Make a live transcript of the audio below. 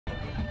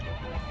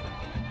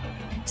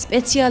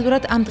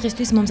სპეციალურად ამ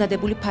დღისთვის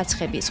მომზადებული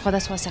ფაცხები,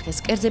 სხვადასხვა სახის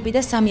კერძები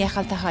და სამი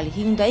ახალთახალი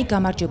ჰიუნდაი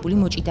გამარჯვებული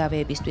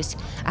მოჭიდავეებისთვის.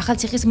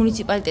 ახალციხის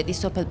მუნიციპალიტეტის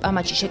სოფელ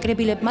პამაჯში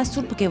შეკრებილებმა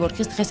სურბ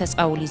გევორქის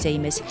დღესასწაული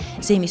იზეიმეს.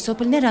 ზეიმის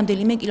სოფელიდან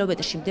რამდენიმე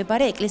კილომეტრში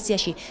მდებარე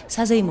ეკლესიაში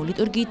საზეიმო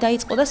ლიტურგიით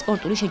დაიწყო და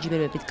სპორტული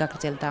შეჯიბრებებით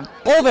გაგრძელდა.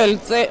 ყოველ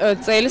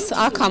წელს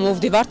აქ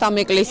ამოვდივართ ამ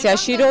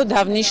ეკლესიაში, რომ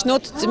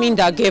დავნიშნოთ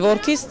წმინდა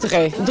გევორქის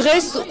დღე.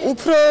 დღეს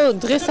უფრო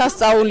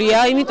დღესასწაულია,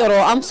 იმიტომ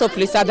რომ ამ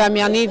სოფლის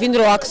ადამიანი, ვინ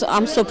რო აქ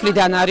ამ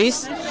სოფლიდან არის,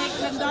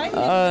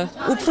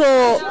 უფრო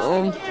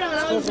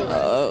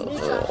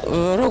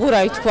როგორ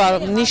ითქვა,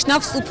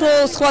 ნიშნავს უფრო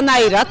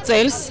სხვანაირად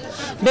წელს,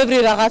 ბევრი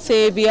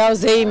რაღაცეებია,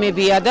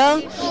 ზეიმებია და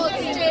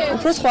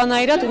უფრო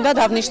სხვანაირად უნდა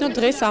დავნიშნოთ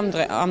დღეს ამ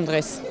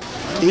დღეს.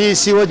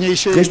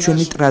 დღეს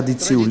ჩვენი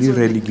ტრადიციული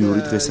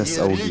რელიგიური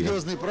დღესასწაულია.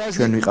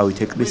 ჩვენ ვიყავით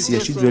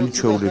ეკლესიაში ძველი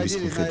ჩვეულების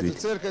მიხედვით.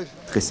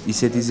 დღეს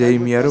ისეთი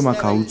ზეიმია, რომ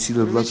აქ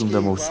აუცილებლად უნდა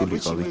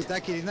მოვსულიყავით.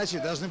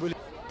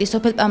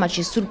 სოფელ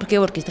პამაჯში სურბ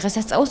გევორქის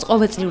დღესასწაულს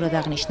ყოველწლიურად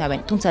აღნიშნავენ,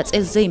 თუმცა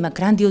წელს ზეიმა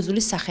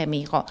გრანდიოზული სახე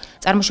მიიღო.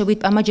 წარმოშობით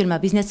პამაჯელმა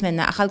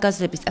ბიზნესმენმა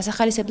ახალგაზრდების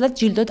დასახალისებლად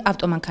ჯილდოდ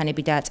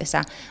ავტომანქანები დააწესა.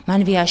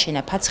 მანვე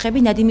აშენა ფაცხები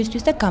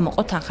ნადიმისთვის და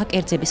გამოყო თანხა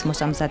კერძების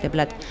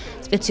მოსამზადებლად.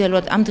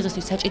 სპეციალურად ამ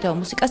დღისთვის საჭიდაო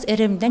მუსიკას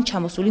ერევნიდან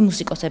ჩამოსული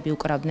მუსიკოსები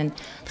უკრავდნენ.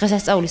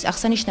 დღესასწაულის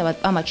აღსანიშნავად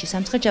პამაჯში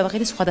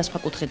სამცხე-ჯავახეთის სხვადასხვა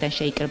კუთხიდან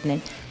შეიკრიბნენ.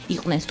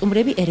 იყვნენ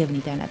სტუმრები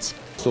ერევნიდანაც.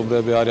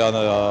 სტუმრები არიან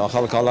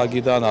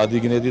ახალქალაქიდან,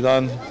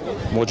 ადიგნედიდან,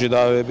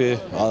 მოჭიდავეები,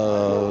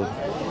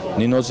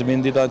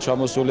 ნინოწმინდიდან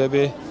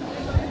ჩამოსულები,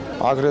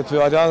 აგრეთვე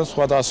არიან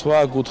სხვადასხვა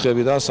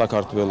კუთხებიდან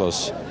საქართველოს.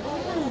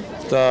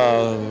 და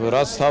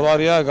რაც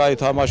თავარია,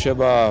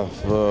 გაითამაშება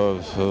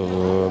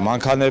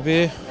მანქანები,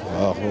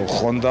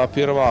 ხონდა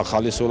ფირმა,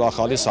 ახალისულ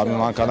ახალი სამი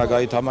მანქანა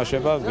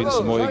გაითამაშება, ვინც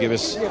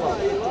მოიგებს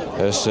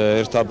ეს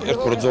ერთ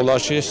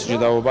ბრძოლაში,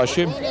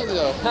 სჭიდაობაში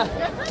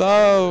და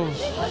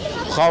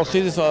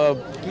ხალხი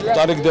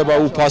დარიგდება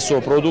უფასო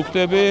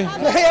პროდუქტები,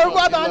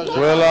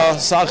 ყველა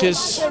სახის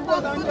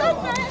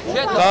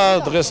და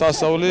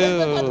დღესასწაული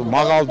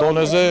მაღალ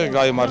დონეზე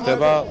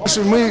გაიმართება.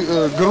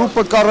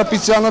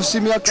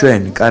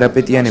 ჩვენ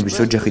კარაპეტიანების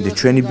ოჯახი და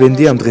ჩვენი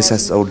ბენდი ამ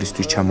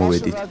დღესასწაულისთვის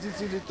ჩამოვედით.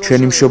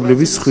 ჩვენი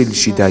მშობლები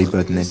სხვილში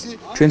დაიბადნენ.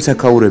 ჩვენ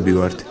საქაურები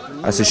ვართ,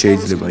 ასე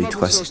შეიძლება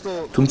ითქვას.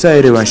 თუმცა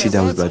ერევანში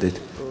დავიბადეთ.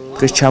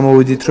 დღეს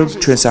ჩამოვედით, რომ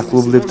ჩვენს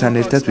ახლობლებთან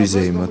ერთად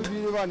ვიზეიმოთ.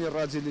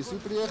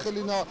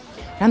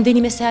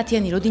 რამდენიმე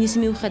საათიანი როდინის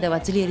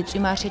მიუხედავად ძლიერი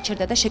წვიმა არ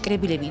შეჩერდა და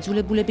შეკრებილები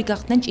იძულებულები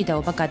გახდნენ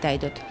ჭიდაობა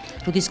გადაედოთ.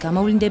 როდის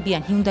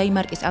გამოვლინდებიან ჰიუნდაი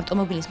მარკის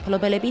ავტომობილის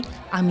მფლობელები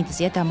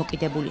ამინდზეა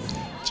დამოკიდებული.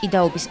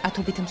 ჭიდაობის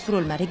ათობით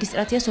მსურველმა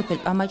რეგისტრაცია სოფელ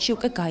პამაჯში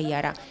უკვე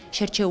გაიარა.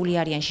 შერჩეული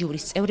არიან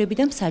ჟიურის წევრები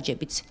და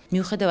მსაჯებიც.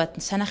 მიუხედავად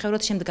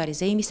სანახევროდ შემდგარი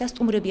ზეიმისა,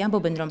 სტუმრები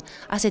ამბობენ, რომ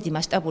ასეთი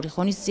მასშტაბური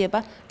ღონისძიება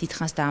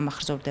დიდხანს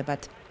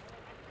დაამახსოვრდებათ.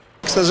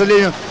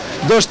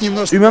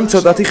 წვიმამ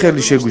ცოტათი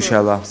ხელი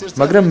შეგვიშალა,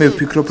 მაგრამ მე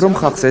ვფიქრობ, რომ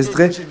ხალხს ეს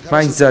დღე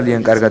მაინც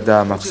ძალიან კარგად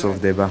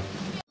დაამახსოვრდება.